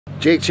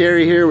Jake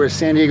Cherry here with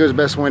San Diego's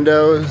Best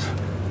Windows,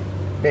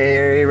 Bay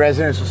Area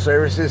Residential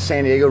Services,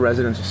 San Diego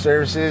Residential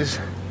Services.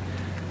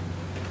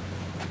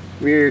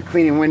 We're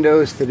cleaning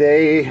windows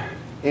today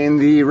in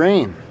the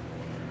rain.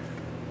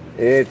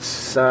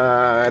 It's,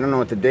 I don't know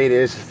what the date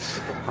is,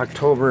 it's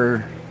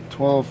October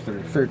 12th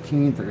or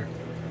 13th or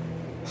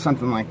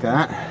something like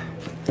that.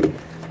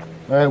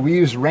 We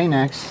use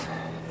Rain-X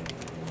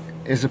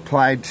is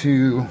applied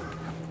to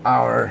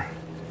our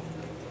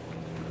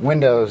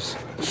windows.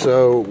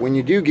 So when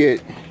you do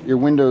get your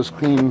windows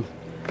cleaned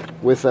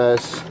with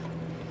us,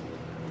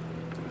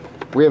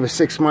 we have a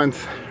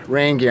 6-month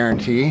rain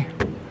guarantee.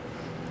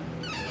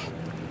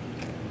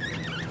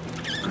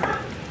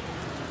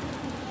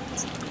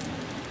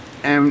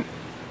 And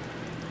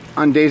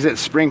on days that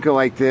sprinkle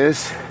like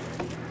this,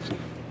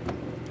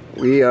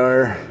 we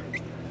are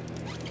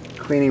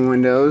cleaning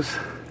windows.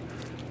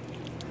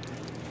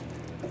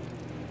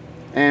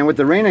 And what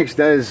the Rain-X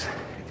does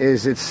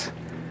is it's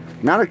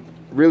not a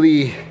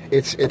really,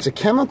 it's a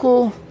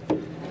chemical,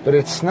 but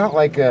it's not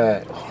like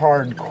a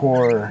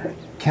hardcore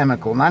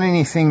chemical. Not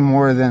anything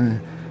more than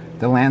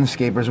the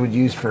landscapers would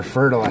use for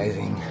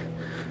fertilizing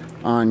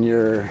on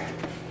your,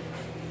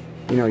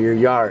 your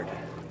yard.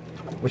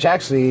 Which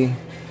actually,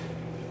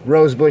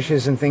 rose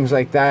bushes and things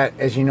like that,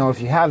 as you know,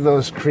 if you have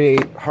those,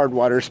 create hard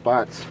water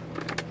spots.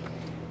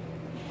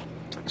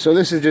 So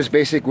this is just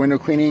basic window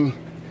cleaning.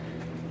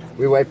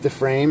 We wipe the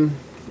frame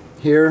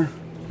here.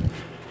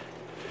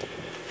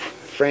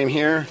 Frame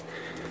here.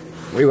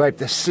 We wipe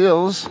the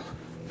sills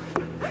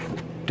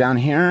down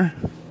here.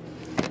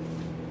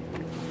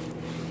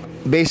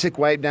 Basic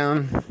wipe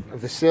down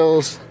of the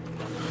sills.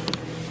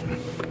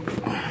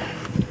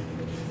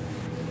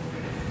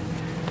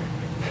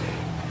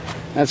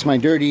 That's my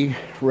dirty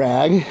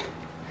rag.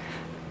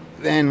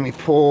 Then we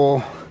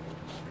pull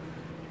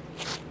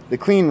the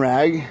clean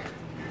rag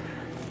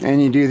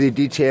and you do the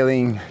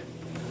detailing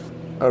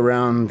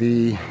around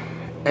the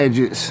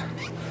edges.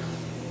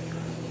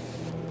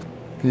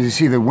 You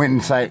see the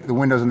windows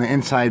on the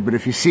inside, but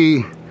if you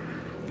see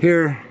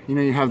here,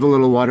 you have the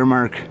little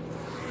watermark.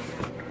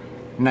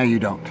 Now you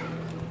don't.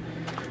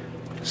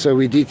 So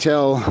we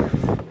detail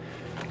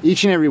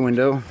each and every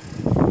window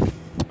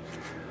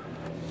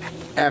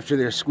after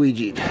they're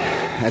squeegeed.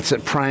 That's a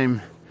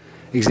prime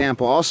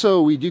example.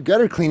 Also, we do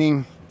gutter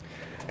cleaning,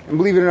 and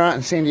believe it or not,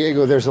 in San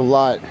Diego there's a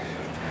lot.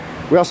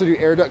 We also do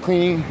air duct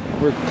cleaning.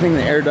 We're cleaning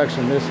the air ducts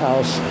in this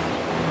house.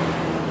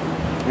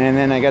 And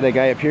then I got a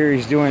guy up here,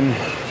 he's doing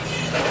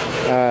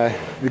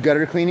the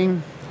gutter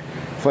cleaning,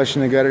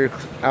 flushing the gutter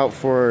out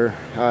for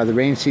the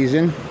rain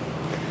season.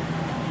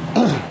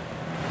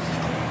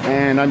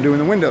 And I'm doing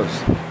the windows.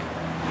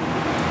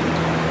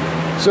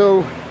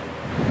 So,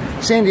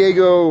 San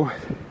Diego,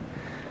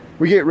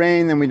 we get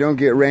rain, then we don't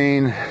get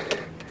rain.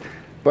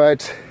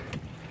 But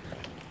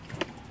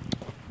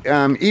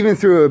even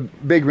through a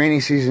big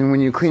rainy season,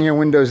 when you clean your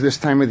windows this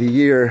time of the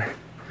year,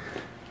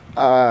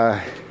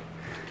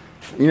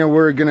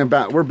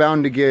 we're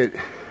bound to get,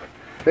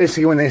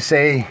 basically when they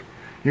say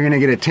you're gonna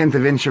get a 1/10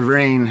 of an inch of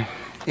rain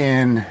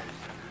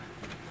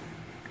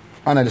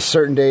on a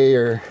certain day,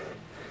 or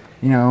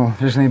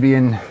there's gonna be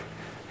in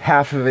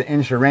 1/2 of an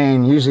inch of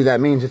rain, usually that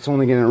means it's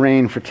only gonna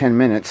rain for 10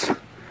 minutes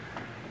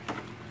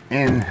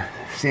in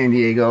San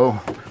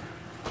Diego.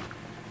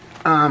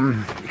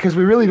 Because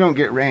we really don't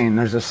get rain.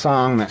 There's a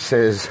song that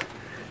says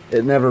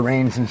it never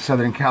rains in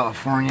Southern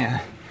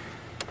California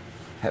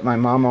that my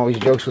mom always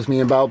jokes with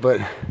me about, but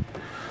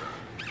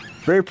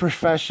very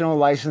professional,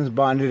 licensed,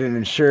 bonded, and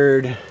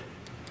insured.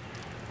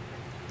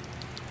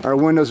 Our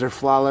windows are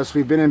flawless.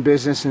 We've been in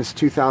business since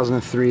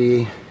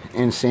 2003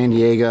 in San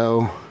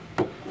Diego.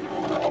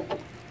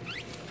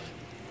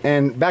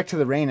 And back to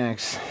the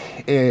Rain-X,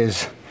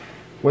 is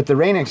what the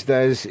Rain-X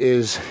does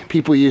is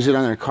people use it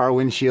on their car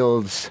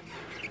windshields.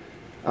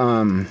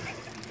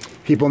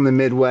 People in the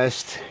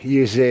Midwest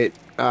use it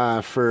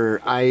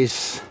for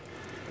ice,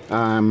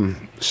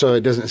 so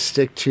it doesn't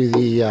stick to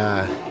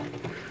the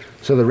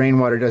so the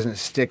rainwater doesn't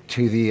stick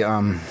to the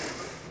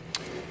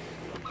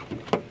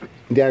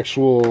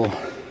actual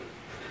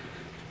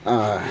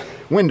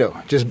window.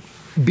 It just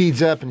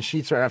beads up and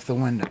sheets right off the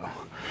window.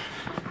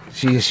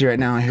 So you see right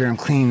now here I'm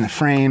cleaning the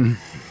frame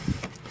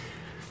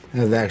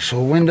of the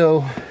actual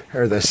window,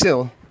 or the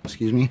sill,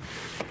 excuse me.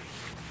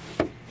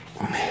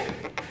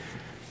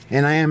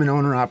 And I am an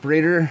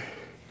owner-operator.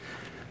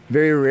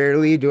 Very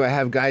rarely do I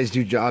have guys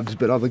do jobs,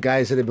 but all the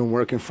guys that have been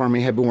working for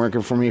me have been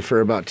working for me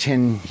for about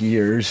 10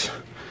 years.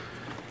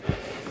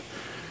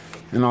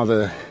 And all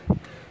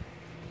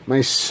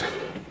my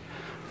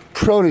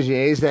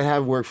proteges that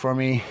have worked for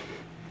me,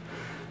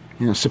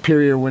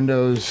 Superior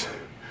Windows,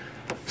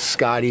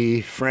 Scotty,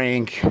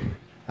 Frank,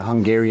 a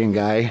Hungarian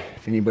guy,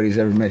 if anybody's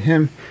ever met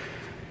him.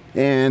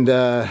 And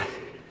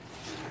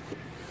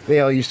they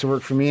all used to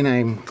work for me, and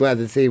I'm glad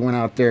that they went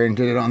out there and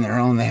did it on their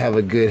own. They have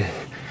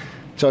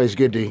it's always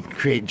good to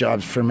create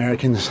jobs for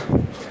Americans.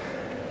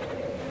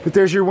 But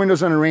there's your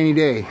windows on a rainy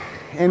day.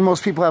 And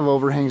most people have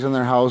overhangs on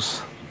their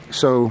house.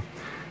 So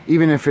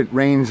even if it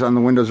rains on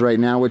the windows right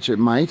now, which it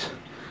might,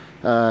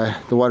 the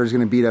water's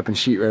going to beat up and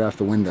sheet right off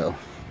the window.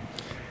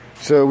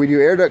 So we do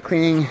air duct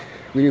cleaning,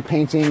 we do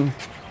painting,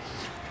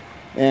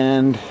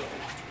 and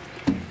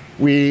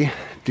we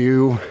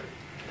do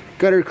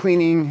gutter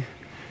cleaning,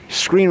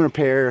 screen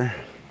repair,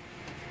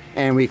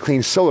 and we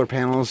clean solar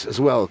panels as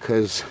well,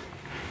 because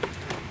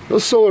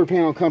those solar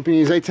panel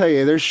companies, I tell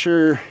you, they're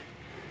sure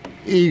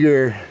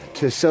eager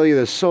to sell you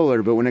the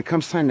solar, but when it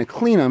comes time to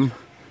clean them,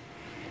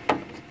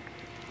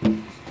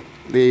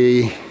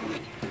 they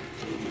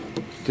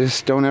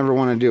just don't ever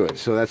want to do it.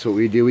 So that's what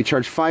we do. We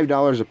charge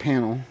 $5 a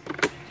panel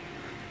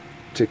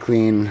to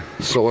clean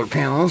solar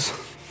panels,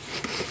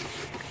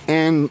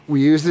 and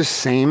we use the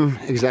same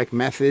exact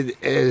method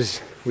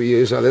as we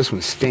use, oh, this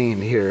one's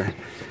stained here.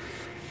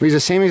 We use the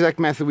same exact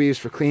method we use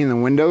for cleaning the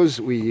windows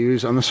we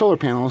use on the solar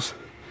panels,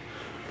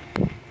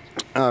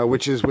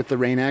 which is with the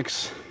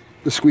Rain-X,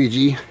 the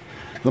squeegee,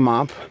 the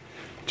mop,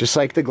 just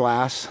like the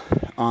glass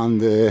on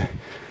the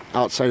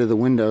outside of the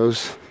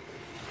windows.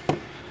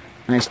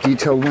 Nice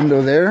detailed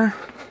window there,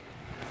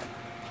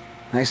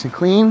 nice and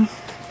clean.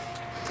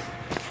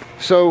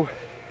 So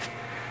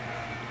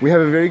we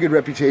have a very good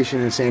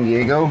reputation in San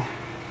Diego.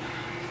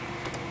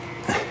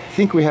 I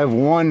think we have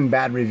one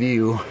bad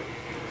review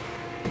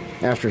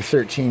after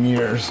 13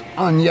 years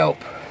on Yelp,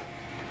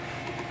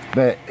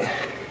 but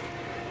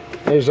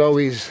there's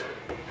always,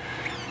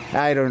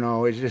 I don't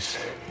know, it just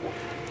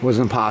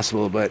wasn't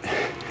possible. But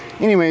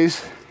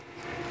anyways,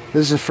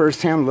 this is a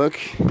first-hand look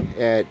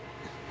at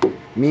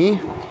me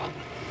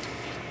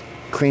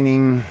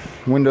cleaning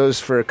windows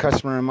for a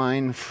customer of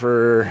mine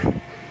for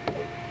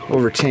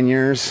over 10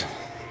 years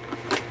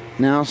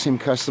now. Same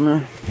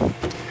customer.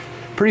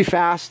 Pretty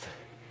fast,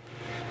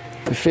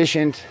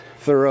 efficient,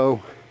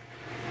 thorough.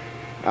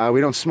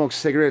 We don't smoke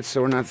cigarettes,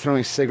 so we're not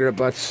throwing cigarette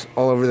butts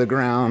all over the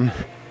ground.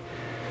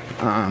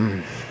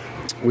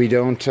 We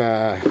don't,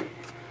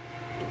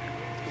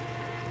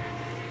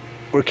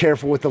 we're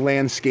careful with the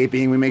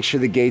landscaping. We make sure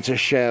the gates are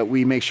shut.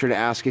 We make sure to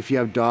ask if you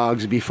have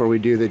dogs before we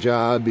do the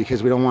job,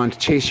 because we don't want to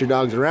chase your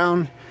dogs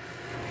around.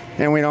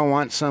 And we don't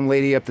want some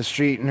lady up the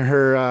street in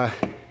her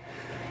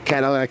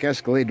Cadillac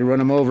Escalade to run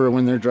them over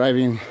when they're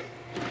driving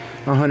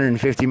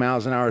 150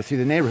 miles an hour through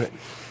the neighborhood.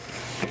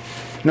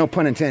 No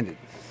pun intended.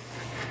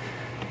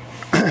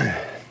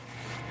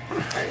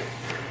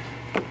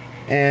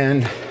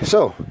 And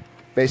so,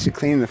 basically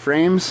cleaning the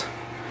frames.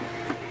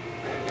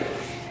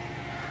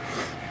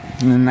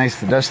 And then nice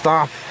to dust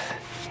off.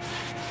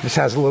 This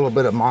has a little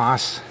bit of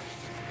moss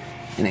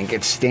and it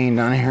gets stained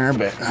on here,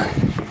 but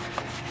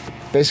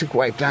basic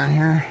wipe down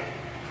here.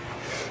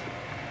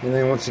 And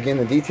then once again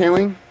the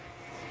detailing.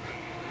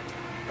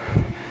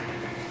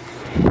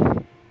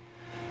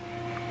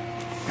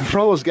 And for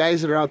all those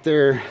guys that are out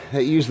there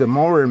that use the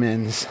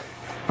Mowerman's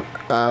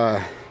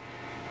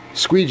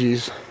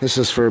squeegees, this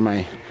is for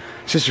my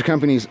sister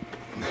companies.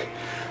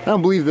 I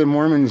don't believe the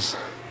Mormons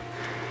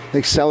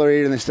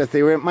accelerator and the stuff,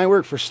 they might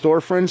work for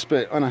storefronts,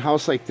 but on a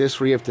house like this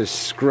where you have to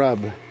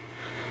scrub,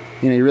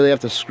 you know, you really have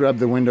to scrub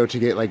the window to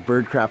get like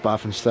bird crap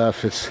off and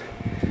stuff. It's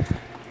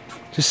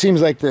just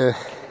seems like the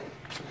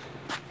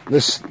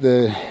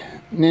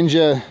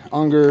Ninja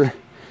Unger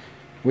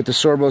with the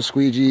Sorbo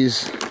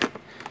squeegees.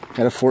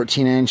 Got a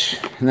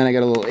 14-inch, and then I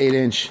got a little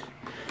 8-inch.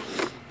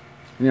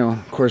 You know,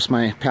 of course,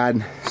 my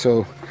pad.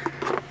 So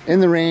in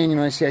the rain, you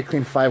know, I see I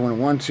clean 5 when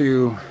 1,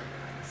 2,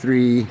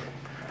 3,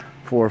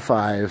 4,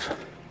 5.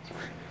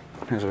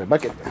 Here's my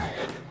bucket.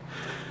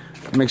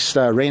 Mixed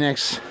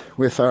Rain-X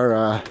with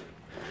our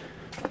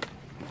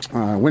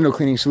window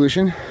cleaning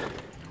solution,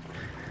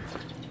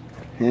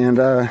 and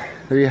there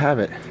you have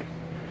it.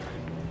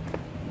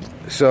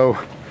 So,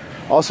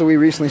 also we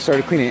recently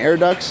started cleaning air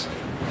ducts,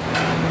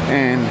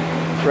 and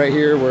right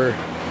here we're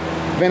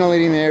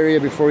ventilating the area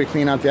before we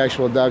clean out the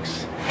actual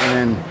ducts,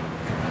 and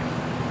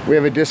then we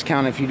have a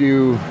discount if you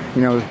do,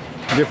 you know,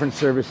 different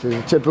services.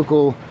 A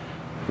typical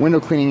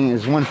window cleaning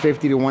is $150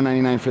 to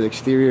 $199 for the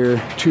exterior,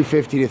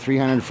 $250 to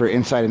 $300 for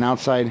inside and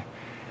outside,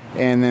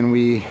 and then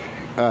we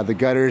the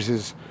gutters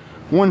is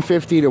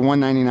 $150 to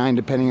 $199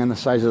 depending on the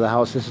size of the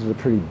house. This is a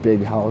pretty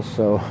big house,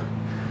 so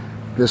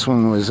this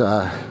one was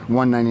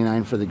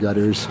 $199 for the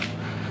gutters.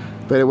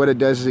 But what it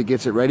does is it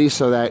gets it ready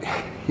so that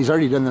he's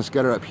already done this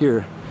gutter up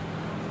here,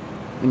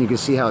 and you can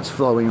see how it's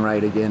flowing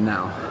right again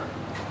now.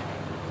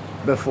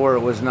 Before it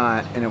was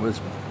not, and it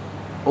was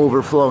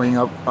overflowing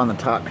up on the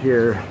top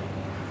here,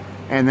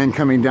 and then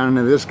coming down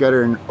into this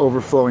gutter and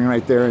overflowing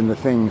right there in the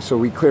thing. So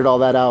we cleared all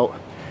that out,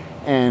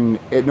 and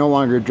it no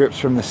longer drips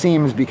from the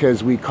seams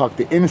because we caulked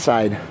the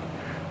inside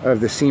of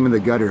the seam of the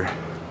gutter.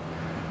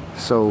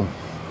 So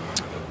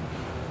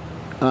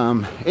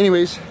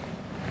anyways,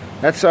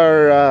 that's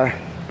our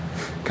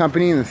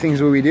company and the things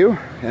that we do,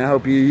 and I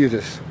hope you use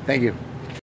this. Thank you.